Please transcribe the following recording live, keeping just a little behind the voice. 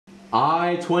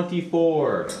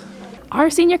I-24. Our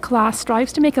senior class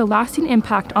strives to make a lasting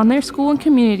impact on their school and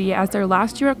community as their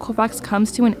last year at Colfax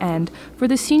comes to an end. For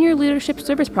the Senior Leadership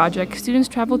Service Project, students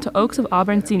travel to Oaks of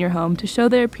Auburn Senior Home to show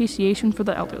their appreciation for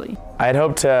the elderly. I'd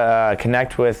hope to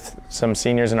connect with some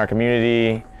seniors in our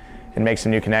community and make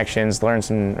some new connections,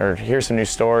 hear some new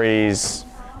stories,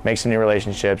 make some new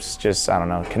relationships, just, I don't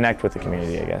know, connect with the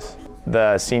community, I guess.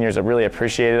 The seniors have really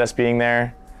appreciated us being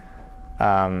there.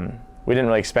 We didn't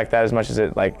really expect that as much as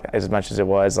it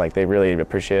was. Like, they really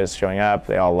appreciated us showing up.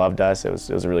 They all loved us. It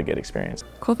was a really good experience.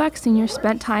 Colfax seniors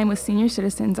spent time with senior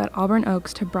citizens at Auburn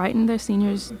Oaks to brighten their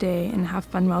seniors' day and have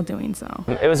fun while doing so.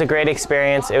 It was a great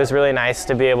experience. It was really nice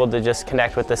to be able to just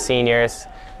connect with the seniors.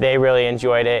 They really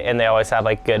enjoyed it, and they always had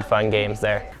like good, fun games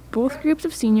there. Both groups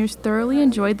of seniors thoroughly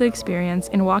enjoyed the experience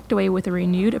and walked away with a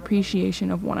renewed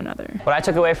appreciation of one another. What I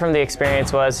took away from the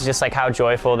experience was just like how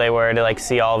joyful they were to like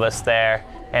see all of us there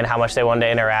and how much they wanted to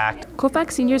interact.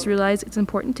 Colfax seniors realize it's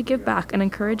important to give back and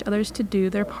encourage others to do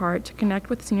their part to connect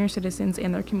with senior citizens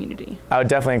and their community. I would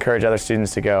definitely encourage other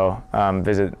students to go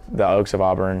visit the Oaks of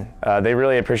Auburn. They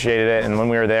really appreciated it, and when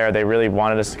we were there, they really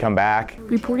wanted us to come back.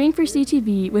 Reporting for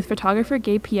CTV with photographer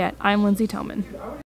Gabe Piet, I'm Lindsay Tillman.